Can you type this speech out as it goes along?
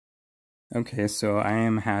Okay, so I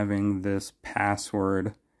am having this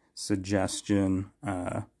password suggestion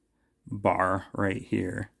bar right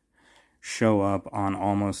here show up on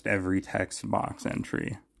almost every text box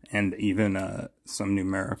entry and even some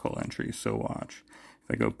numerical entries. So watch.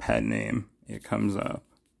 If I go pet name, it comes up.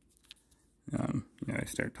 I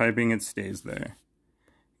start typing, it stays there.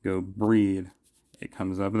 Go breed, it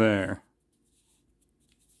comes up there.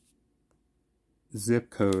 Zip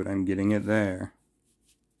code, I'm getting it there.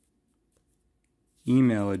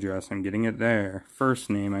 Email address, I'm getting it there. First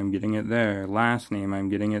name, I'm getting it there. Last name, I'm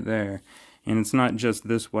getting it there. And it's not just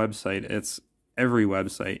this website, it's every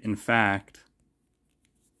website. In fact,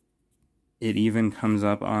 it even comes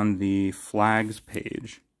up on the flags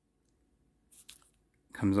page.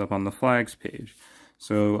 Comes up on the flags page.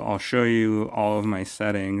 So I'll show you all of my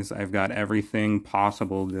settings. I've got everything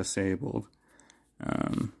possible disabled.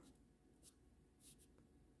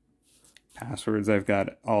 Passwords, I've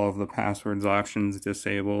got all of the passwords options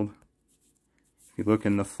disabled. If you look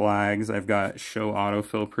in the flags, I've got show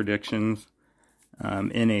autofill predictions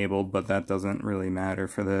enabled, but that doesn't really matter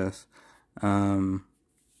for this.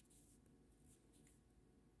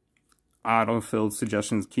 Autofilled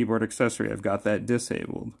suggestions keyboard accessory, I've got that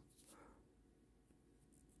disabled.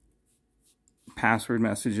 Password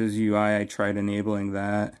messages UI, I tried enabling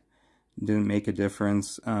that, didn't make a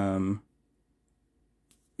difference.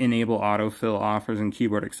 Enable autofill offers and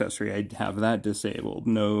keyboard accessory, I have that disabled,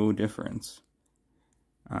 no difference.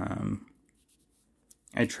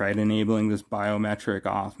 I tried enabling this biometric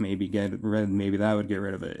off, maybe that would get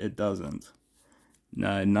rid of it. It doesn't.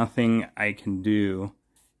 Nothing I can do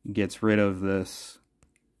gets rid of this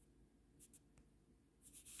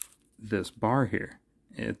bar here.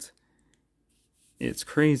 It's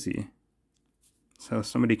crazy. So if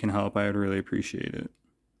somebody can help, I would really appreciate it.